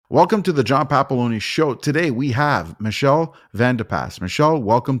Welcome to the John Papaloni Show. Today we have Michelle Vandepas. Michelle,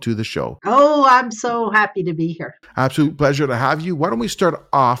 welcome to the show. Oh, I'm so happy to be here. Absolute pleasure to have you. Why don't we start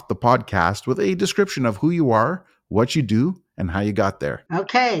off the podcast with a description of who you are, what you do, and how you got there?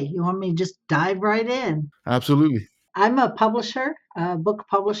 Okay, you want me to just dive right in? Absolutely. I'm a publisher, a book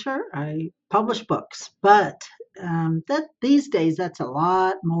publisher. I publish books, but that these days that's a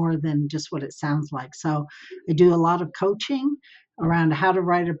lot more than just what it sounds like. So I do a lot of coaching around how to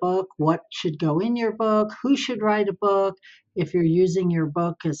write a book, what should go in your book, who should write a book, if you're using your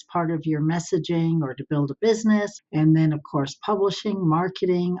book as part of your messaging or to build a business, and then of course publishing,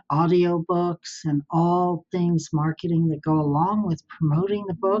 marketing, audio books, and all things marketing that go along with promoting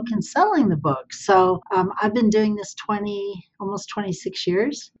the book and selling the book. So I've been doing this almost 26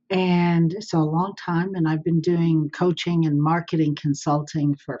 years, and so a long time. And I've been doing coaching and marketing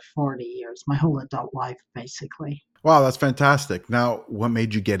consulting for 40 years, my whole adult life, basically. Wow, that's fantastic. Now, what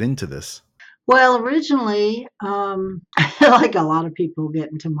made you get into this? Well, originally, like a lot of people get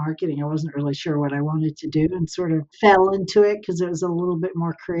into marketing, I wasn't really sure what I wanted to do and sort of fell into it because it was a little bit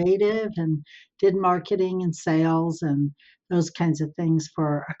more creative and did marketing and sales and those kinds of things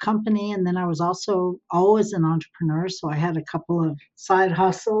for a company. And then I was also always an entrepreneur. So I had a couple of side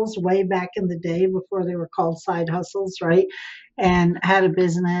hustles way back in the day before they were called side hustles, right? And had a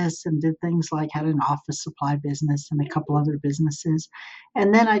business and did things like had an office supply business and a couple other businesses.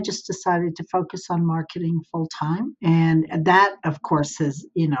 And then I just decided to focus on marketing full time. And that, of course, is,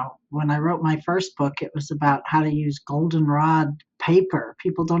 when I wrote my first book, it was about how to use goldenrod paper.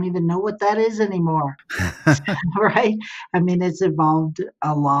 People don't even know what that is anymore, right? I mean, it's evolved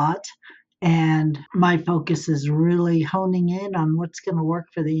a lot. And my focus is really honing in on what's going to work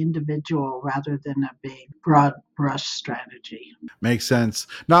for the individual rather than a big broad brush strategy. Makes sense.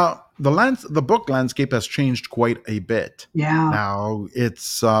 Now, the book landscape has changed quite a bit. Yeah. Now,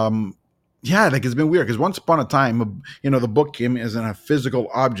 it's it's been weird because once upon a time, the book came as in a physical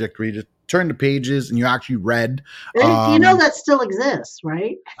object where you just turned the pages and you actually read. That still exists,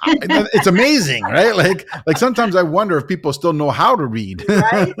 right? It's amazing, right? Like sometimes I wonder if people still know how to read.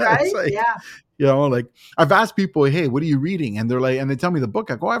 Right, yeah. Like I've asked people, hey, what are you reading? And they're like, and they tell me the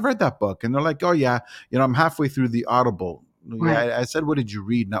book. I go, I've read that book. And they're like, oh yeah, I'm halfway through the Audible. Right. Yeah, I said, what did you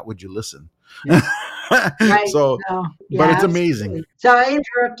read? Not would you listen? Yeah. Right. So, no. but it's amazing. So I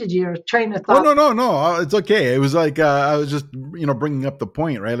interrupted your train of thought. Oh, no. It's okay. It was like, I was just, bringing up the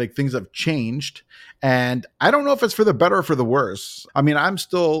point, right? Like things have changed and I don't know if it's for the better or for the worse. I mean, I'm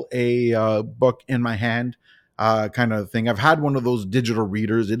still a book in my hand kind of thing. I've had one of those digital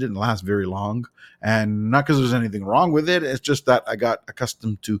readers. It didn't last very long and not because there's anything wrong with it. It's just that I got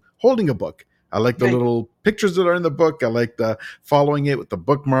accustomed to holding a book. I like the little pictures that are in the book. I like the following it with the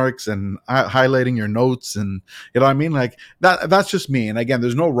bookmarks and highlighting your notes. And you know what I mean? Like that's just me. And again,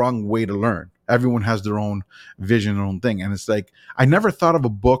 there's no wrong way to learn. Everyone has their own vision, their own thing. And it's like, I never thought of a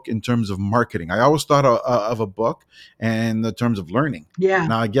book in terms of marketing. I always thought of a book in the terms of learning. Yeah.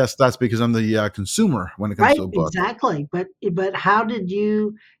 Now, I guess that's because I'm the consumer when it comes to a book. Exactly. But how did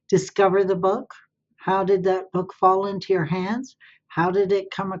you discover the book? How did that book fall into your hands? How did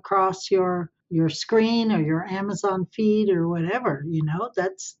it come across your screen or your Amazon feed or whatever?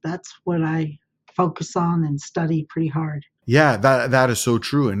 That's what I focus on and study pretty hard. Yeah, that is so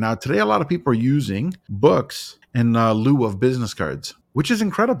true. And now today, a lot of people are using books in lieu of business cards, which is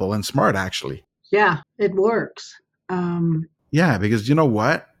incredible and smart, actually. Yeah, it works. Yeah, because you know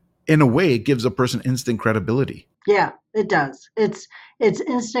what? In a way, it gives a person instant credibility. Yeah, it does. It's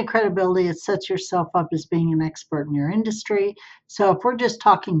instant credibility. It sets yourself up as being an expert in your industry. So if we're just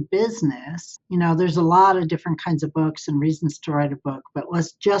talking business, there's a lot of different kinds of books and reasons to write a book, but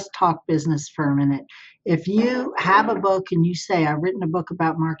let's just talk business for a minute. If you have a book and you say, I've written a book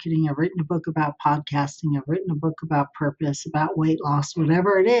about marketing, I've written a book about podcasting, I've written a book about purpose, about weight loss,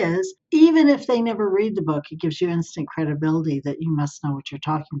 whatever it is, even if they never read the book, it gives you instant credibility that you must know what you're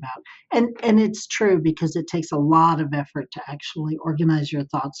talking about. And it's true because it takes a lot of effort to actually organize your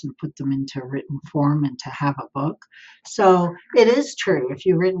thoughts and put them into written form and to have a book. So it is true. If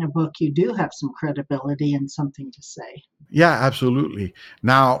you've written a book, you do have some credibility and something to say. Yeah, absolutely.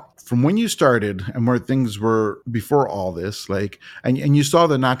 Now, from when you started and where things were before all this, like, and you saw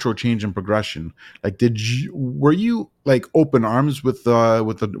the natural change and progression, like, were you like open arms with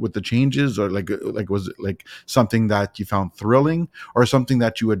the changes, or like was it like something that you found thrilling or something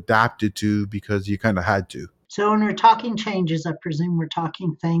that you adapted to because you kind of had to? So when we're talking changes, I presume we're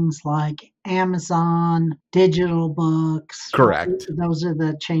talking things like Amazon, digital books. Correct. Those are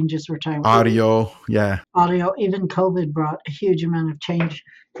the changes we're talking about. Audio, yeah. Audio. Even COVID brought a huge amount of change.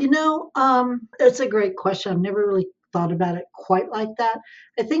 It's a great question. I've never really thought about it quite like that.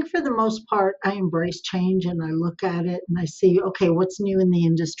 I think for the most part, I embrace change and I look at it and I see, okay, what's new in the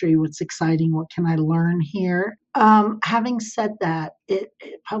industry? What's exciting? What can I learn here? Having said that,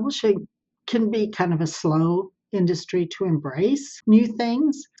 publishing can be kind of a slow industry to embrace new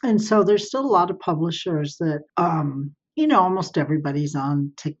things. And so there's still a lot of publishers that, almost everybody's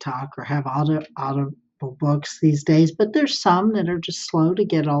on TikTok or have Audible books these days, but there's some that are just slow to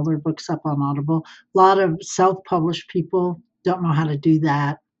get all their books up on Audible. A lot of self-published people don't know how to do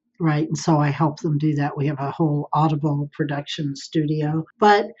that, right? And so I help them do that. We have a whole Audible production studio.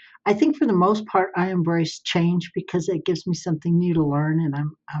 But I think for the most part, I embrace change because it gives me something new to learn, and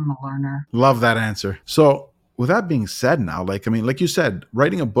I'm a learner. Love that answer. So, with that being said, now, like, I mean, like you said,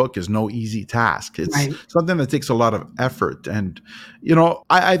 writing a book is no easy task. It's Right. something that takes a lot of effort. And,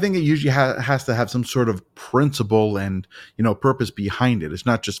 I think it usually has to have some sort of principle and, purpose behind it. It's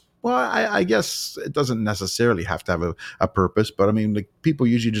not just, well, I guess it doesn't necessarily have to have a purpose, but I mean, like, people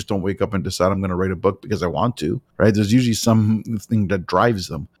usually just don't wake up and decide I'm going to write a book because I want to, right? There's usually something that drives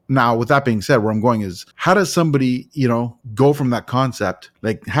them. Now, with that being said, where I'm going is, how does somebody, go from that concept,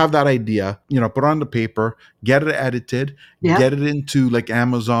 like have that idea, put it on the paper, get it edited, Yep. get it into like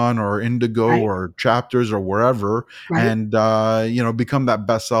Amazon or Indigo Right. or Chapters or wherever, Right. and become that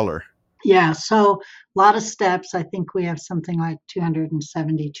bestseller. Yeah, so a lot of steps. I think we have something like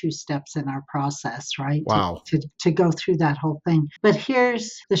 272 steps in our process, right? To, Wow. to, to go through that whole thing. But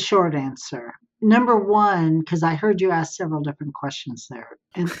here's the short answer. Number one, because I heard you ask several different questions there.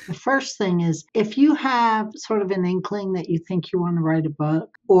 And the first thing is if you have sort of an inkling that you think you want to write a book,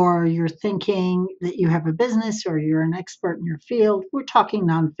 or you're thinking that you have a business or you're an expert in your field, we're talking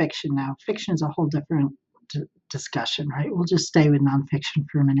nonfiction now. Fiction is a whole different discussion, right? We'll just stay with nonfiction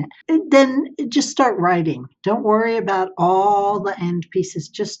for a minute. And then just start writing. Don't worry about all the end pieces.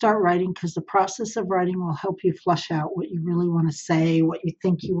 Just start writing because the process of writing will help you flush out what you really want to say, what you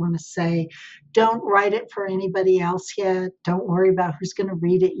think you want to say. Don't write it for anybody else yet. Don't worry about who's going to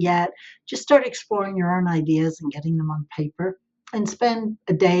read it yet. Just start exploring your own ideas and getting them on paper. And spend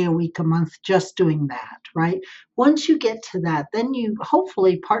a day, a week, a month just doing that, right? Once you get to that, then you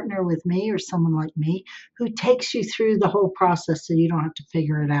hopefully partner with me or someone like me who takes you through the whole process so you don't have to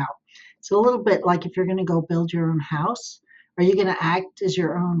figure it out. It's a little bit like if you're going to go build your own house, are you going to act as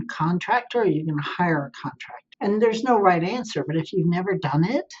your own contractor or are you going to hire a contractor? And there's no right answer, but if you've never done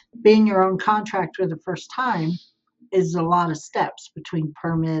it, being your own contractor the first time is a lot of steps between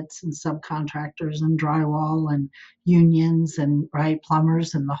permits and subcontractors and drywall and unions and right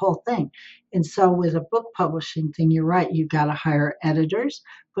plumbers and the whole thing. And so with a book publishing thing, you're right, you've got to hire editors,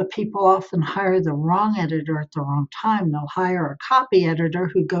 but people often hire the wrong editor at the wrong time. They'll hire a copy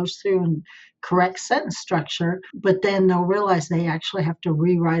editor who goes through and corrects sentence structure, but then they'll realize they actually have to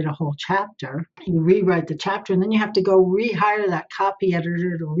rewrite a whole chapter. You rewrite the chapter and then you have to go rehire that copy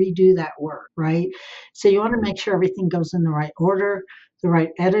editor to redo that work, right? So you want to make sure everything goes in the right order, the right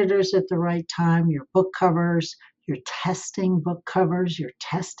editors at the right time, your book covers, you're testing book covers, you're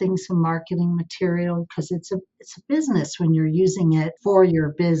testing some marketing material because it's a business when you're using it for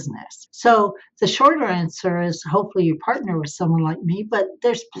your business. So the shorter answer is hopefully you partner with someone like me, but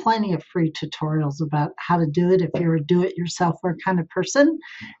there's plenty of free tutorials about how to do it if you're a do-it-yourselfer kind of person,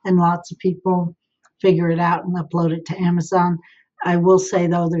 and lots of people figure it out and upload it to Amazon. I will say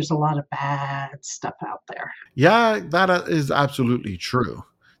though, there's a lot of bad stuff out there. Yeah, that is absolutely true.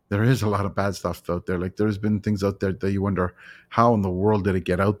 There is a lot of bad stuff out there. Like, there's been things out there that you wonder, how in the world did it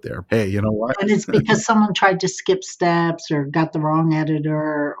get out there? Hey, you know what? And it's because someone tried to skip steps or got the wrong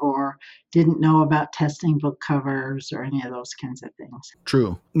editor or didn't know about testing book covers or any of those kinds of things.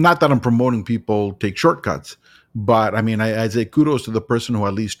 True. Not that I'm promoting people take shortcuts, but I mean, I'd say kudos to the person who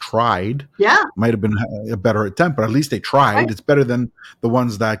at least tried. Yeah, Might have been a better attempt, but at least they right. tried. It's better than the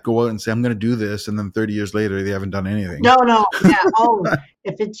ones that go out and say, I'm going to do this. And then 30 years later, they haven't done anything. No, no, yeah. Oh,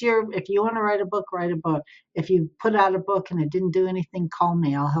 if you want to write a book, write a book. If you put out a book and it didn't do anything, call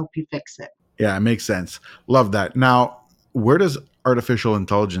me. I'll help you fix it. Yeah, it makes sense. Love that. Now, where does artificial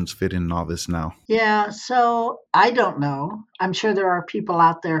intelligence fit in all this now? Yeah, so I don't know. I'm sure there are people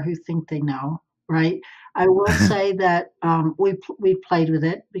out there who think they know, right? I will say that we played with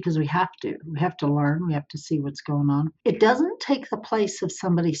it because we have to. We have to learn. We have to see what's going on. It doesn't take the place of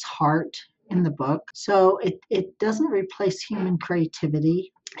somebody's heart in the book, so it doesn't replace human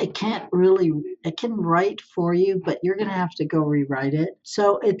creativity. It can't really, it can write for you, but you're going to have to go rewrite it.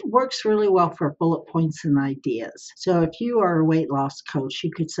 So it works really well for bullet points and ideas. So if you are a weight loss coach,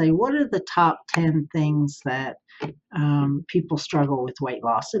 you could say, what are the top 10 things that people struggle with weight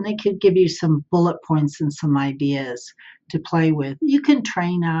loss? And they could give you some bullet points and some ideas to play with. You can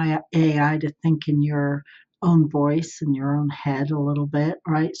train AI to think in your own voice in your own head a little bit,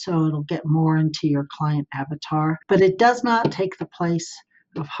 right? So it'll get more into your client avatar, but it does not take the place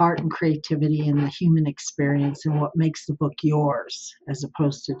of heart and creativity and the human experience and what makes the book yours as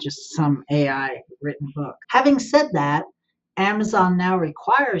opposed to just some AI written book. Having said that, Amazon now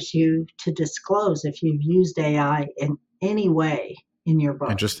requires you to disclose if you've used AI in any way in your book.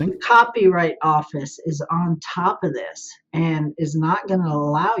 Interesting. The Copyright Office is on top of this and is not going to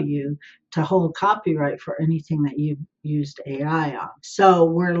allow you to hold copyright for anything that you've used AI on. So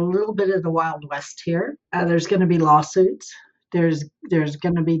we're a little bit of the Wild West here. There's going to be lawsuits. There's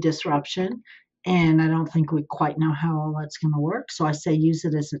going to be disruption, and I don't think we quite know how all that's going to work. So I say use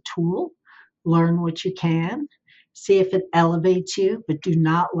it as a tool, learn what you can, see if it elevates you, but do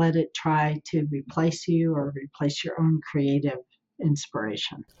not let it try to replace you or replace your own creative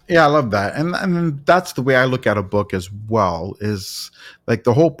inspiration. Yeah, I love that. And that's the way I look at a book as well, is like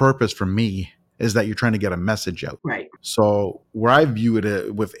the whole purpose for me is that you're trying to get a message out. Right. So where I view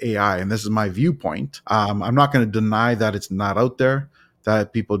it with AI, and this is my viewpoint, I'm not going to deny that it's not out there,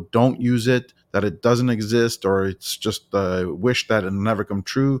 that people don't use it, that it doesn't exist, or it's just a wish that it'll never come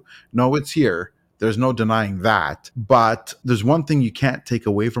true. No, it's here. There's no denying that. But there's one thing you can't take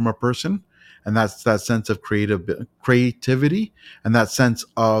away from a person, and that's that sense of creativity and that sense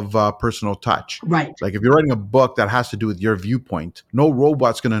of personal touch. Right. Like if you're writing a book that has to do with your viewpoint, no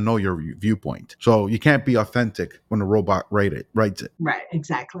robot's going to know your viewpoint. So you can't be authentic when a robot writes it. Right.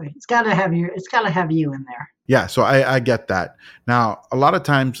 Exactly. It's got to have you in there. Yeah, so I get that. Now, a lot of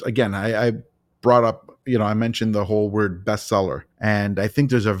times, again, I brought up, I mentioned the whole word bestseller, and I think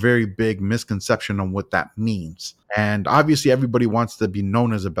there's a very big misconception on what that means. And obviously, everybody wants to be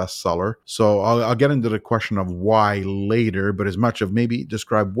known as a bestseller. So I'll get into the question of why later, but as much of maybe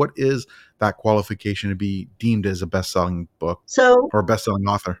describe what is that qualification to be deemed as a best-selling book So or a best-selling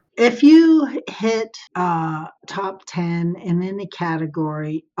author. if you hit top 10 in any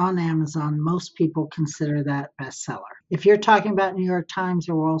category on Amazon, most people consider that bestseller. If you're talking about New York Times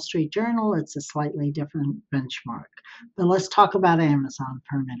or Wall Street Journal, it's a slightly different benchmark. But let's talk about Amazon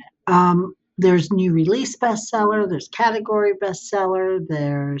for a minute. There's new release bestseller, there's category bestseller,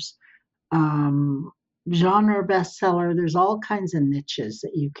 there's um, genre bestseller. There's all kinds of niches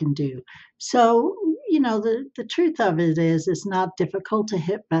that you can do. So, the truth of it is it's not difficult to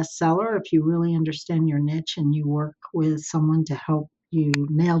hit bestseller if you really understand your niche and you work with someone to help you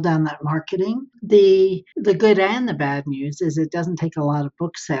nail down that marketing. The good and the bad news is it doesn't take a lot of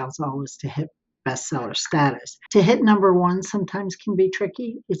book sales always to hit bestseller status. To hit number one sometimes can be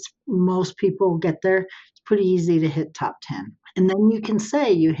tricky. Most people get there. It's pretty easy to hit top 10. And then you can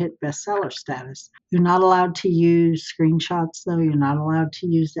say you hit bestseller status. You're not allowed to use screenshots, though. You're not allowed to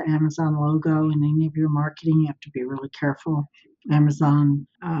use the Amazon logo in any of your marketing. You have to be really careful. Amazon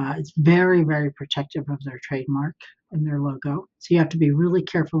is very, very protective of their trademark and their logo. So you have to be really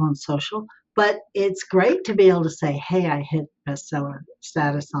careful on social. But it's great to be able to say, hey, I hit bestseller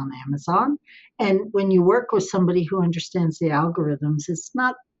status on Amazon. And when you work with somebody who understands the algorithms, it's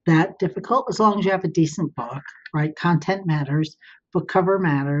not that difficult as long as you have a decent book, right? Content matters, book cover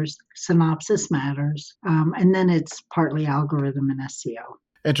matters, synopsis matters, and then it's partly algorithm and SEO.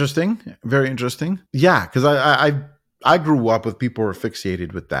 Interesting, very interesting. Yeah, because I grew up with people who were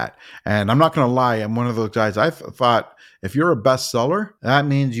fixated with that, and I'm not going to lie, I'm one of those guys. I thought if you're a bestseller, that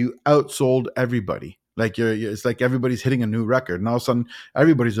means you outsold everybody. Like it's like everybody's hitting a new record, and all of a sudden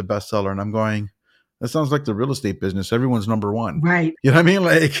everybody's a bestseller, and I'm going, that sounds like the real estate business. Everyone's number one. Right. You know what I mean?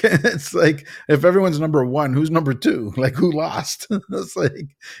 Like, it's like, if everyone's number one, who's number two? Like, who lost? It's like,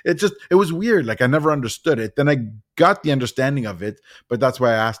 it was weird. Like, I never understood it. Then I got the understanding of it, but that's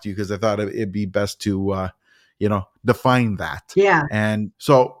why I asked you, because I thought it'd be best to, define that. Yeah. And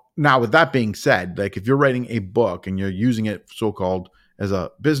so now with that being said, like if you're writing a book and you're using it so-called as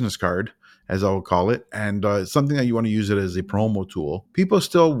a business card, as I would call it, and something that you want to use it as a promo tool, people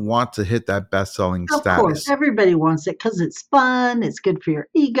still want to hit that best-selling Of status. course, everybody wants it because it's fun, it's good for your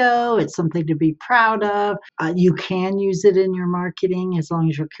ego, it's something to be proud of. You can use it in your marketing as long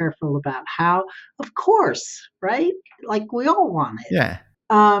as you're careful about how. Of course, right? Like we all want it. Yeah.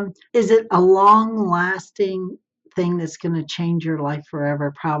 Is it a long-lasting thing that's going to change your life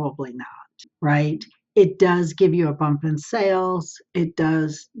forever? Probably not, right? It does give you a bump in sales. It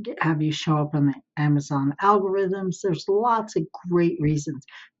does have you show up on the Amazon algorithms. There's lots of great reasons,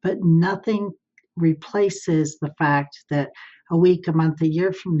 but nothing replaces the fact that a week, a month, a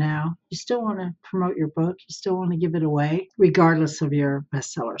year from now, you still want to promote your book. You still want to give it away, regardless of your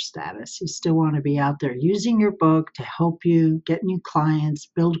bestseller status. You still want to be out there using your book to help you get new clients,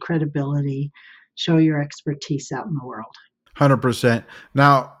 build credibility, show your expertise out in the world. 100%.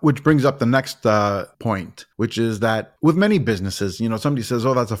 Now, which brings up the next point, which is that with many businesses, somebody says,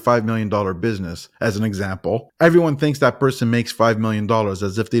 oh, that's a $5 million business, as an example. Everyone thinks that person makes $5 million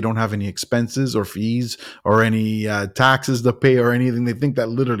as if they don't have any expenses or fees or any taxes to pay or anything. They think that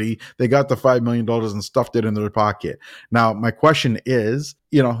literally they got the $5 million and stuffed it in their pocket. Now, my question is,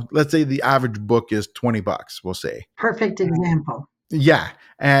 let's say the average book is $20, we'll say. Perfect example. Yeah.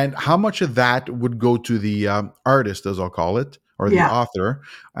 And how much of that would go to the artist, as I'll call it, or the Yeah. author?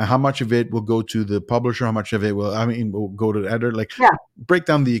 How much of it will go to the publisher? How much of it will go to the editor? Like, Yeah. break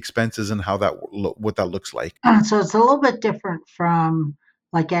down the expenses and how what that looks like. So it's a little bit different from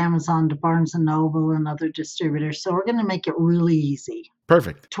like Amazon to Barnes and Noble and other distributors. So we're going to make it really easy.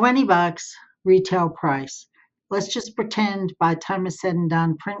 Perfect. $20 retail price. Let's just pretend by the time it's said and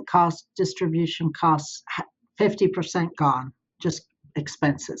done, print costs, distribution costs, 50% gone. Just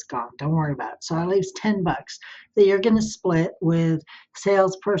expenses gone. Don't worry about it. So that leaves $10 that you're going to split with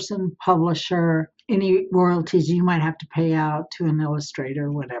salesperson, publisher, any royalties you might have to pay out to an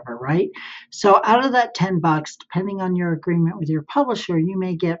illustrator, whatever, right? So out of that $10, depending on your agreement with your publisher, you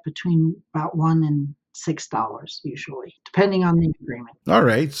may get between about $1 and $6 usually, depending on the agreement. All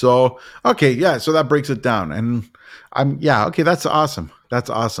right. So, okay. Yeah. So that breaks it down. And yeah. Okay. That's awesome.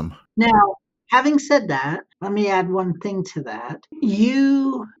 That's awesome. Now, having said that, let me add one thing to that.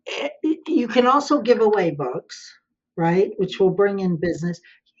 You can also give away books, right? Which will bring in business.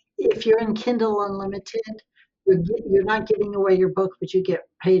 If you're in Kindle Unlimited, you're not giving away your book, but you get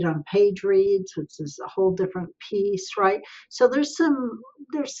paid on page reads, which is a whole different piece, right? So there's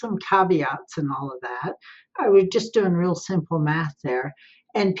some caveats in all of that. I was just doing real simple math there.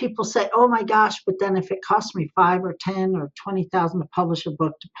 And people say, "Oh my gosh!" But then if it costs me 5 or 10 or 20,000 to publish a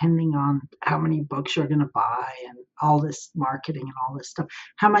book, depending on how many books you're going to buy and all this marketing and all this stuff,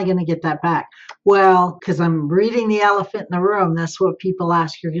 how am I going to get that back? Well, because I'm reading the elephant in the room, that's what people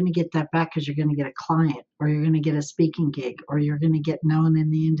ask. You're going to get that back because you're going to get a client, or you're going to get a speaking gig, or you're going to get known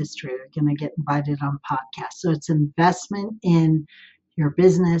in the industry, or you're going to get invited on podcasts. So it's investment in your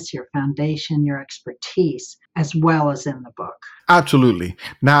business, your foundation, your expertise, as well as in the book. Absolutely.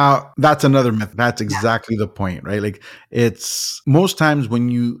 Now, that's another myth. That's Yeah. exactly the point, right? Like, it's most times when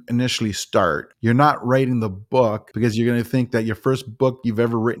you initially start, you're not writing the book because you're going to think that your first book you've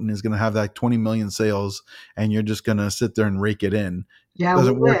ever written is going to have that 20 million sales and you're just going to sit there and rake it in. It Yeah, we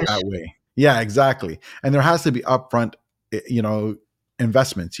doesn't work wish. that way. Yeah, exactly. And there has to be upfront,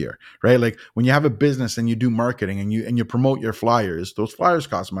 investments here, right? Like when you have a business and you do marketing and you promote your flyers, those flyers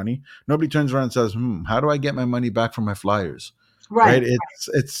cost money. Nobody turns around and says, how do I get my money back from my flyers? Right. Right?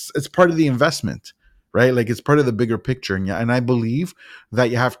 It's part of the investment, right? Like it's part of the bigger picture, and I believe that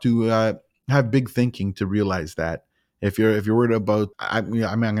you have to have big thinking to realize that. If you're worried about, I'm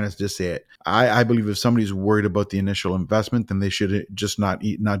going to just say it. I believe if somebody's worried about the initial investment, then they should just not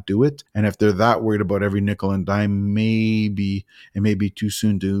do it. And if they're that worried about every nickel and dime, maybe it may be too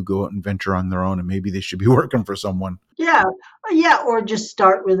soon to go out and venture on their own, and maybe they should be working for someone. Yeah. Yeah. Or just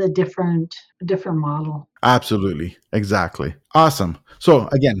start with a different model. Absolutely. Exactly. Awesome. So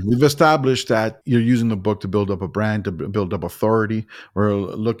again, we've established that you're using the book to build up a brand, to build up authority. We're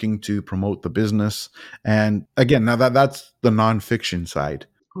looking to promote the business. And again, now that's the nonfiction side,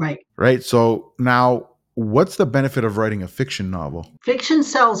 Right. right? So now what's the benefit of writing a fiction novel? Fiction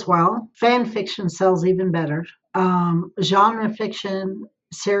sells well. Fan fiction sells even better. Genre fiction,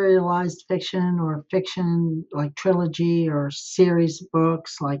 serialized fiction, or fiction like trilogy or series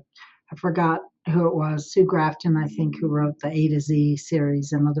books, like I forgot who it was, Sue Grafton, I think, who wrote the A to Z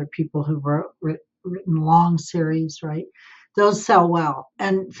series, and other people who written long series, right? Those sell well,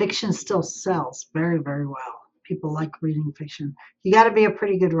 and fiction still sells very, very well. People like reading fiction. You got to be a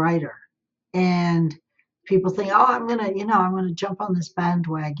pretty good writer, and people think, oh, I'm gonna jump on this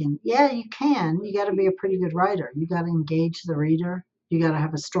bandwagon. Yeah, you can. You got to be a pretty good writer. You got to engage the reader. You got to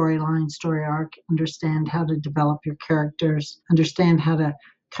have a storyline, story arc, understand how to develop your characters, understand how to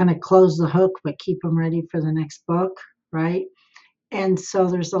kind of close the hook, but keep them ready for the next book, right? And so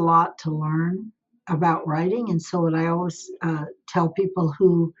there's a lot to learn about writing. And so what I always tell people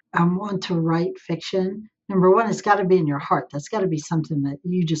who want to write fiction, number one, it's got to be in your heart. That's got to be something that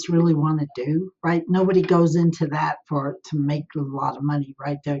you just really want to do, right? Nobody goes into that to make a lot of money,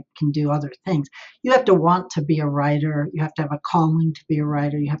 right? They can do other things. You have to want to be a writer. You have to have a calling to be a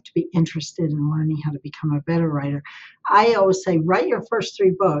writer. You have to be interested in learning how to become a better writer. I always say, write your first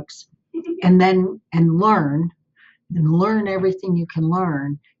 3 books and learn everything you can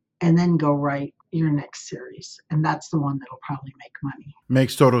learn, and then go write your next series. And that's the one that'll probably make money.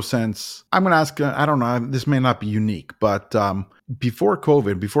 Makes total sense. I'm going to ask, I don't know, this may not be unique, but before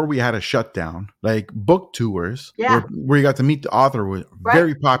COVID, before we had a shutdown, like book tours Yeah, where you got to meet the author were right,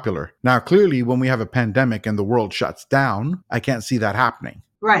 very popular. Now, clearly, when we have a pandemic and the world shuts down, I can't see that happening.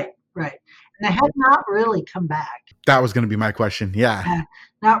 right, right. And they have not really come back. That was going to be my question. Yeah. Uh,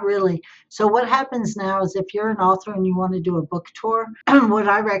 Not really. So what happens now is if you're an author and you want to do a book tour, what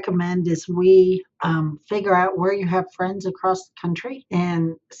I recommend is we figure out where you have friends across the country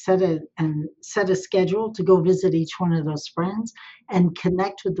and set a schedule to go visit each one of those friends and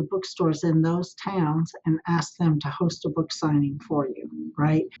connect with the bookstores in those towns and ask them to host a book signing for you.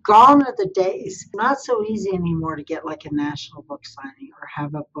 Right? Gone are the days. Not so easy anymore to get like a national book signing or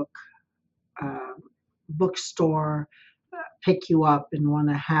have a uh, bookstore pick you up and want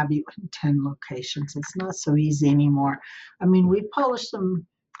to have you in 10 locations. It's not so easy anymore. I mean, we published some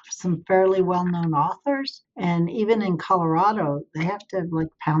fairly well-known authors, and even in Colorado, they have to like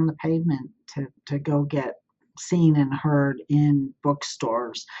pound the pavement to go get seen and heard in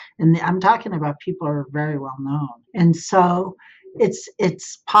bookstores. And I'm talking about people who are very well known. And so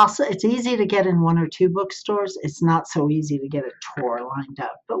it's possible, it's easy to get in one or two bookstores. It's not so easy to get a tour lined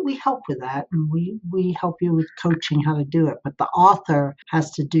up, but we help with that, and we help you with coaching how to do it. But the author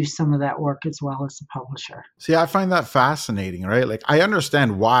has to do some of that work as well as the publisher. See, I find that fascinating, right? Like, I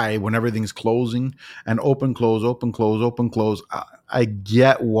understand why when everything's closing and open, close, open, close, open, close, I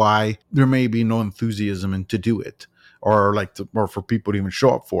get why there may be no enthusiasm in to do it or or for people to even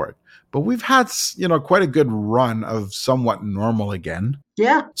show up for it. But we've had, quite a good run of somewhat normal again.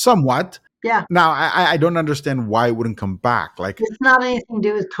 Yeah, Somewhat. yeah. Now, I don't understand why it wouldn't come back. Like, It's not anything to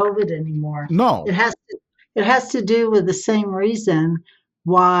do with COVID anymore. no. It has to do with the same reason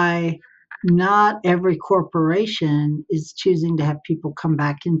why not every corporation is choosing to have people come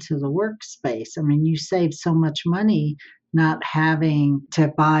back into the workspace. I mean, you save so much money not having to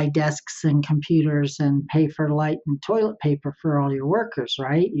buy desks and computers and pay for light and toilet paper for all your workers,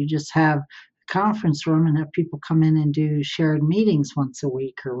 right? You just have a conference room and have people come in and do shared meetings once a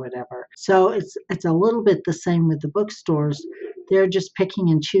week or whatever. So it's a little bit the same with the bookstores. They're just picking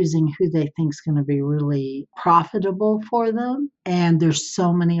and choosing who they think is going to be really profitable for them. And there's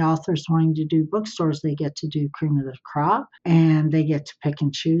so many authors wanting to do bookstores, they get to do cream of the crop and they get to pick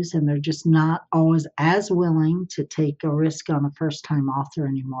and choose. And they're just not always as willing to take a risk on a first time author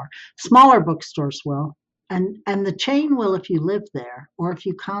anymore. Smaller bookstores will. And the chain will if you live there or if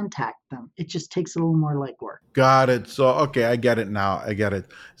you contact them. It just takes a little more legwork. Got it. So, okay, I get it now. I get it.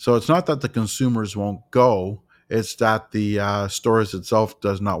 So it's not that the consumers won't go, it's that the stores itself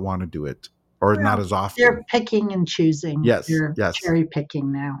does not want to do it or not Well, as they're often. picking and choosing. Yes, They're yes. cherry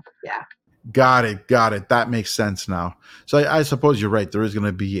picking now. Yeah. Got it. Got it. That makes sense now. So I suppose you're right. There is going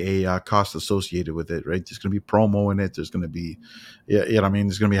to be a cost associated with it, right? There's going to be promo in it. There's going to be, I mean,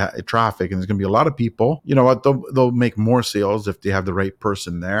 there's going to be traffic, and there's going to be a lot of people. You know what? They'll make more sales if they have the right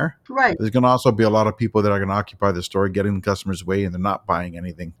person there. Right. There's going to also be a lot of people that are going to occupy the store, getting the customers' way, and they're not buying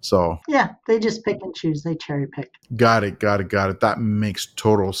anything. So Yeah. They just pick and choose. They cherry pick. got it. Got it. Got it. That makes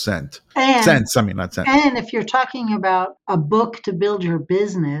total sense. And Sense. I mean, not sense. And if you're talking about a book to build your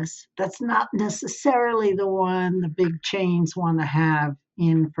business, that's not necessarily the one the big chains want to have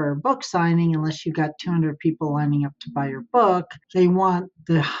in for a book signing unless you got 200 people lining up to buy your book. They want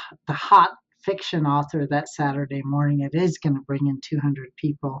the hot fiction author that Saturday morning. It is going to bring in 200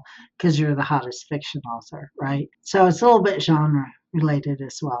 people because you're the hottest fiction author, right? So it's a little bit genre related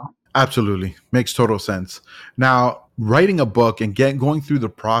as well. Absolutely. Makes total sense. Now, writing a book and going through the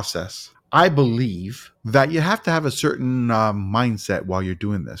process, I believe that you have to have a certain mindset while you're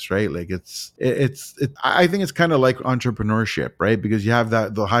doing this, right? Like I think it's kind of like entrepreneurship, right? Because you have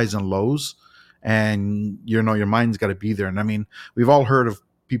the highs and lows, and your mind's got to be there. And I mean, we've all heard of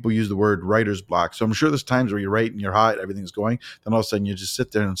people use the word writer's block. So I'm sure there's times where you write and you're hot, everything's going. Then all of a sudden you just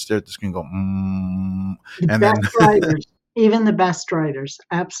sit there and stare at the screen, and go, The and then best writers, even the best writers,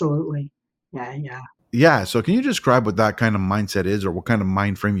 absolutely. Yeah, yeah. yeah. So can you describe what that kind of mindset is, or what kind of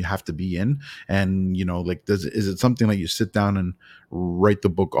mind frame you have to be in? And, like, is it something like you sit down and write the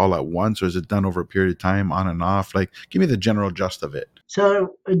book all at once, or is it done over a period of time on and off? Like, give me the general gist of it.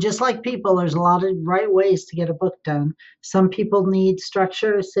 So just like people, there's a lot of right ways to get a book done. Some people need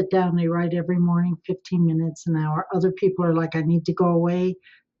structure, sit down, they write every morning, 15 minutes, an hour. Other people are like, I need to go away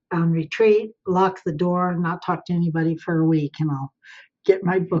on retreat, lock the door, not talk to anybody for a week, and I'll get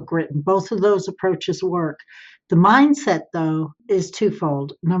my book written. Both of those approaches work. The mindset, though, is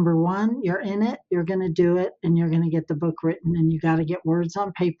twofold. Number one, you're in it, you're going to do it, and you're going to get the book written, and you got to get words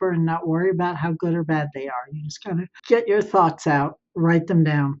on paper and not worry about how good or bad they are. You just got to get your thoughts out, write them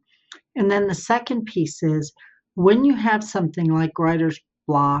down. And then the second piece is when you have something like writer's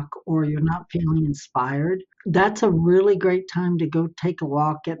block or you're not feeling inspired, that's a really great time to go take a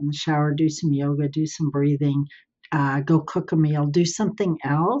walk, get in the shower, do some yoga, do some breathing, go cook a meal, do something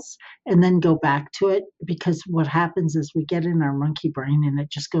else, and then go back to it. Because what happens is we get in our monkey brain and it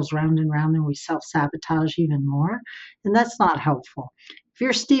just goes round and round and we self sabotage even more. And that's not helpful. If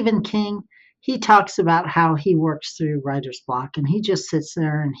you're Stephen King, he talks about how he works through writer's block and he just sits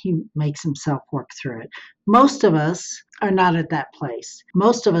there and he makes himself work through it. Most of us are not at that place.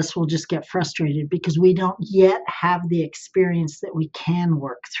 Most of us will just get frustrated because we don't yet have the experience that we can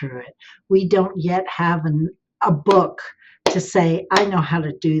work through it. We don't yet have a book to say, I know how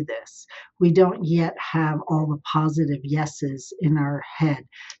to do this. We don't yet have all the positive yeses in our head.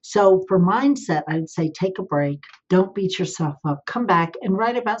 So for mindset, I'd say take a break. Don't beat yourself up. Come back and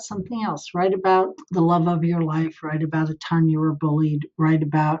write about something else. Write about the love of your life. Write about a time you were bullied. Write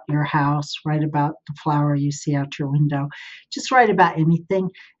about your house. Write about the flower you see out your window. Just write about anything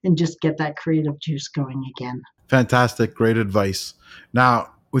and just get that creative juice going again. Fantastic. Great advice.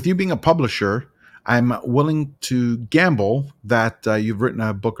 Now, with you being a publisher, I'm willing to gamble that you've written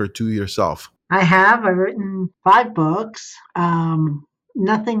a book or two yourself. I have. I've written 5 books.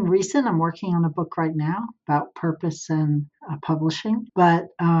 Nothing recent. I'm working on a book right now about purpose and publishing. But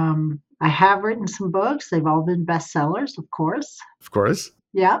I have written some books. They've all been bestsellers, of course. Of course.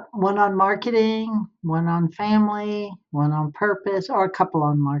 Yeah, one on marketing, one on family, one on purpose, or a couple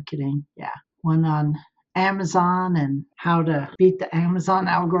on marketing. Yeah, one on Amazon and how to beat the Amazon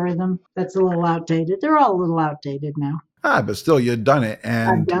algorithm. That's a little outdated. They're all a little outdated now. But still, you'd done it.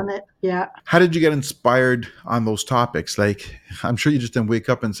 I've And done it. Yeah. how did you get inspired on those topics? Like, I'm sure you just didn't wake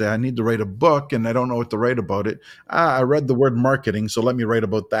up and say, I need to write a book and I don't know what to write about it. I read the word marketing, so let me write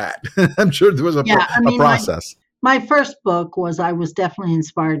about that. I'm sure there was Yeah. I a mean, process. my first book was I was definitely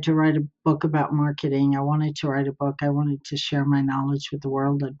inspired to write a book about marketing. I wanted to write a book. I wanted to share my knowledge with the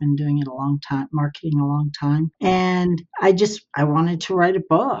world. I've been doing it a long time, marketing a long time. And I wanted to write a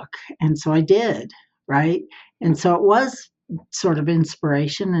book. And so I did, right? And so it was sort of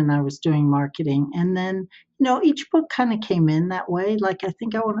inspiration and I was doing marketing. And then, each book kind of came in that way. Like I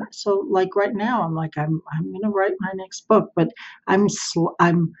think I want to, so like right now I'm like I'm going to write my next book, but I'm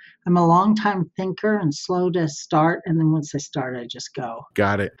a long time thinker and slow to start. And then once I start, I just go.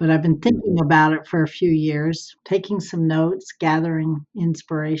 Got it. But I've been thinking about it for a few years, taking some notes, gathering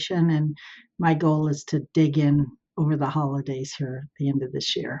inspiration. And my goal is to dig in over the holidays here at the end of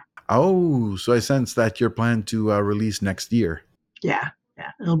this year. Oh, so I sense that you're planning to release next year. Yeah.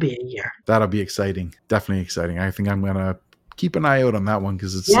 Yeah. It'll be a year. That'll be exciting. Definitely exciting. I think I'm going to keep an eye out on that one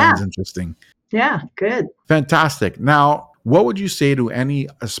because it Yeah. sounds interesting. Yeah. Good. Fantastic. Now, what would you say to any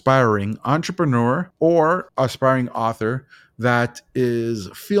aspiring entrepreneur or aspiring author that is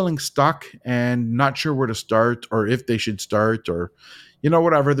feeling stuck and not sure where to start or if they should start or,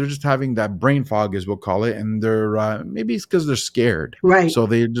 whatever? They're just having that brain fog, as we'll call it. And they're maybe it's because they're scared. Right. So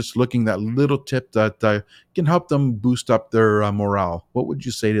they're just looking that little tip that can help them boost up their morale. What would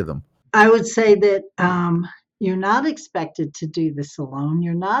you say to them? I would say that you're not expected to do this alone.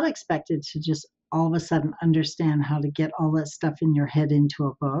 You're not expected to just all of a sudden understand how to get all that stuff in your head into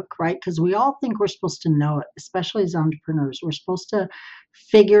a book, right? Because we all think we're supposed to know it, especially as entrepreneurs. We're supposed to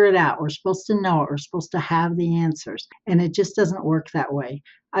figure it out. We're supposed to know it. We're supposed to have the answers. And it just doesn't work that way.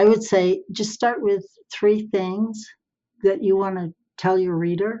 I would say just start with 3 things that you want to tell your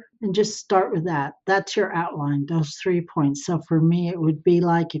reader and just start with that. That's your outline, those 3 points. So for me, it would be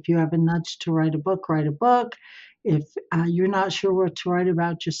like if you have a nudge to write a book, write a book. If you're not sure what to write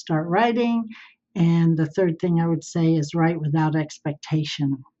about, just start writing. And the third thing I would say is write without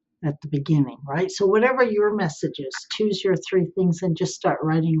expectation at the beginning, right? So whatever your message is, choose your 3 things and just start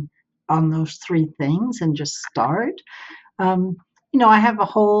writing on those 3 things and just start. I have a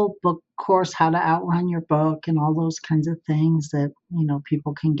whole book course, how to outline your book and all those kinds of things that,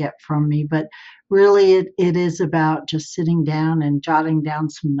 people can get from me. But really, it is about just sitting down and jotting down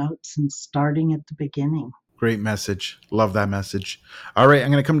some notes and starting at the beginning. Great message. Love that message. All right, I'm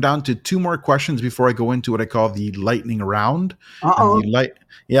going to come down to 2 more questions before I go into what I call the lightning round. And Uh-oh.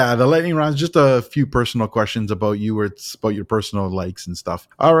 the lightning round is just a few personal questions about you, or it's about your personal likes and stuff.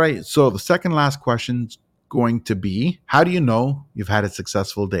 All right, so the second last question's going to be, how do you know you've had a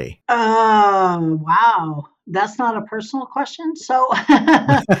successful day? Oh, wow. That's not a personal question. So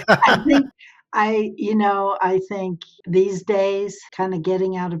I think I think these days kind of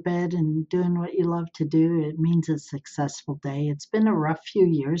getting out of bed and doing what you love to do, it means a successful day. It's been a rough few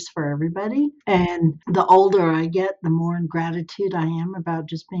years for everybody. And the older I get, the more in gratitude I am about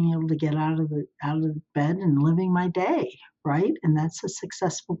just being able to get out of bed and living my day. right? And that's a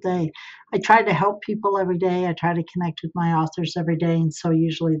successful day. I try to help people every day. I try to connect with my authors every day. And so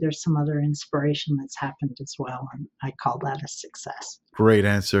usually there's some other inspiration that's happened as well. And I call that a success. Great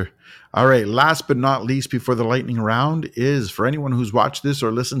answer. All right. Last but not least, before the lightning round, is for anyone who's watched this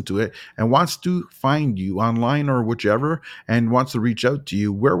or listened to it and wants to find you online or whichever and wants to reach out to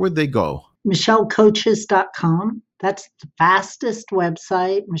you, where would they go? MichelleCoaches.com. That's the fastest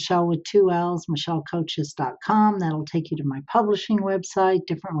website. Michelle with two L's, MichelleCoaches.com. That'll take you to my publishing website,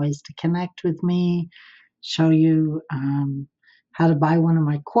 different ways to connect with me, show you how to buy one of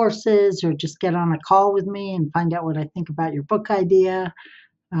my courses or just get on a call with me and find out what I think about your book idea.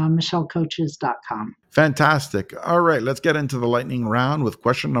 MichelleCoaches.com. Fantastic. All right. Let's get into the lightning round with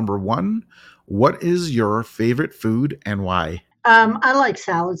question number 1. What is your favorite food and why? I like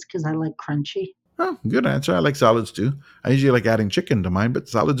salads because I like crunchy. Oh, good answer. I like salads too. I usually like adding chicken to mine, but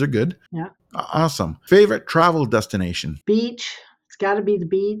salads are good. Yeah. Awesome. Favorite travel destination? Beach. It's got to be the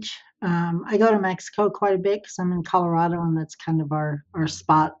beach. I go to Mexico quite a bit because I'm in Colorado and that's kind of our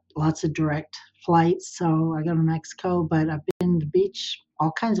spot. Lots of direct flights. So I go to Mexico, but I've been to the beach,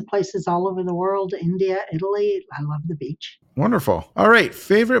 all kinds of places all over the world, India, Italy. I love the beach. Wonderful. All right.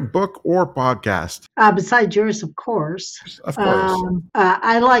 Favorite book or podcast? Besides yours, of course. Of course.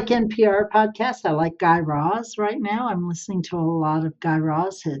 I like NPR podcasts. I like Guy Raz right now. I'm listening to a lot of Guy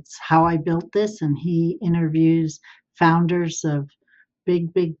Raz. It's How I Built This, and he interviews founders of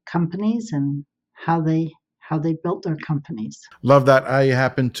big companies and how they built their companies. Love that. I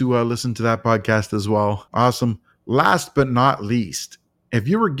happen to listen to that podcast as well. Awesome. Last but not least, if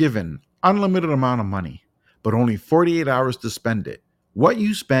you were given unlimited amount of money, but only 48 hours to spend it, what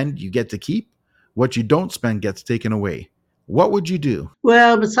you spend, you get to keep. What you don't spend gets taken away. What would you do?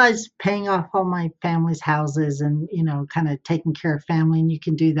 Well, besides paying off all my family's houses and, kind of taking care of family, and you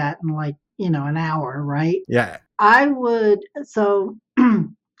can do that in like, an hour, right? Yeah. I would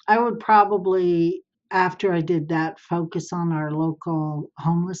probably, after I did that, focus on our local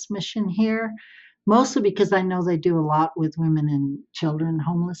homeless mission here, mostly because I know they do a lot with women and children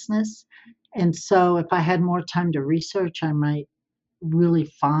homelessness. And so if I had more time to research, I might really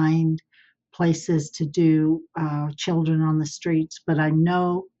find places to do children on the streets. But I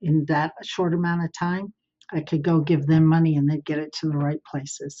know in that short amount of time, I could go give them money and they'd get it to the right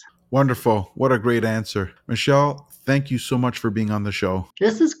places. Wonderful. What a great answer. Michelle, thank you so much for being on the show.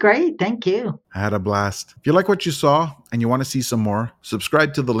 This is great. Thank you. I had a blast. If you like what you saw and you want to see some more,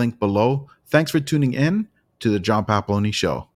 subscribe to the link below. Thanks for tuning in to the John Paploni Show.